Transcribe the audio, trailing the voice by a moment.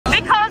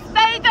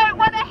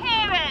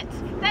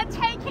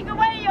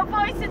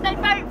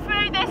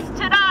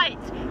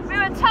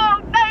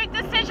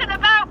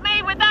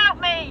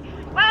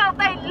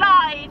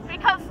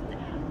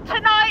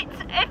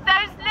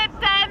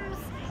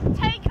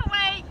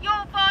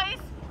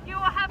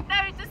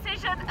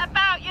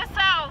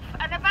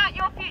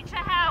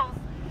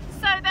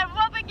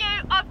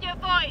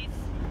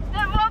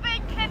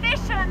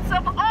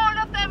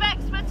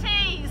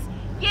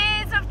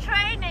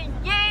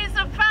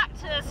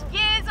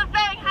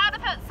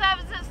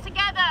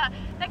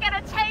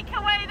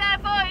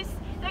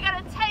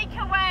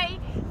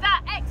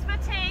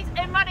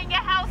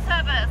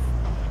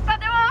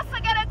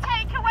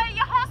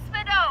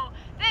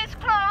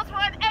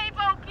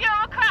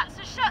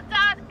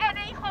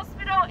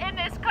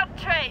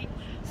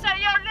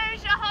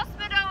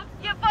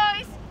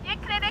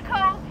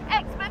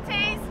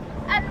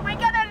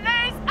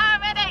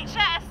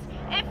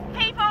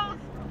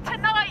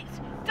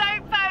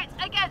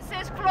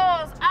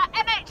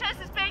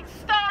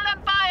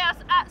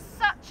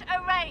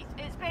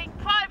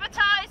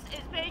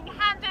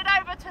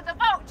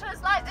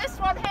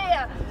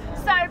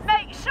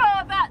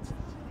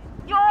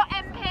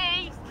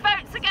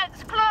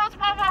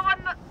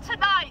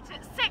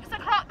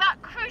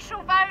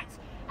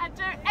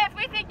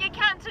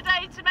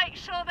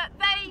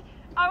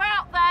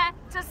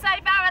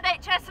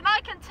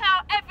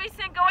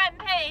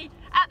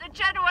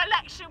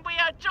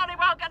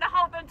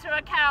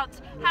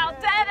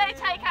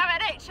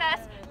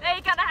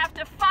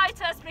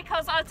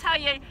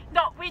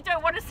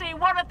don't want to see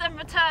one of them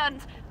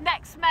returned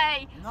next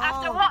May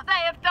after what they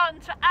have done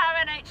to our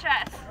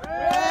NHS.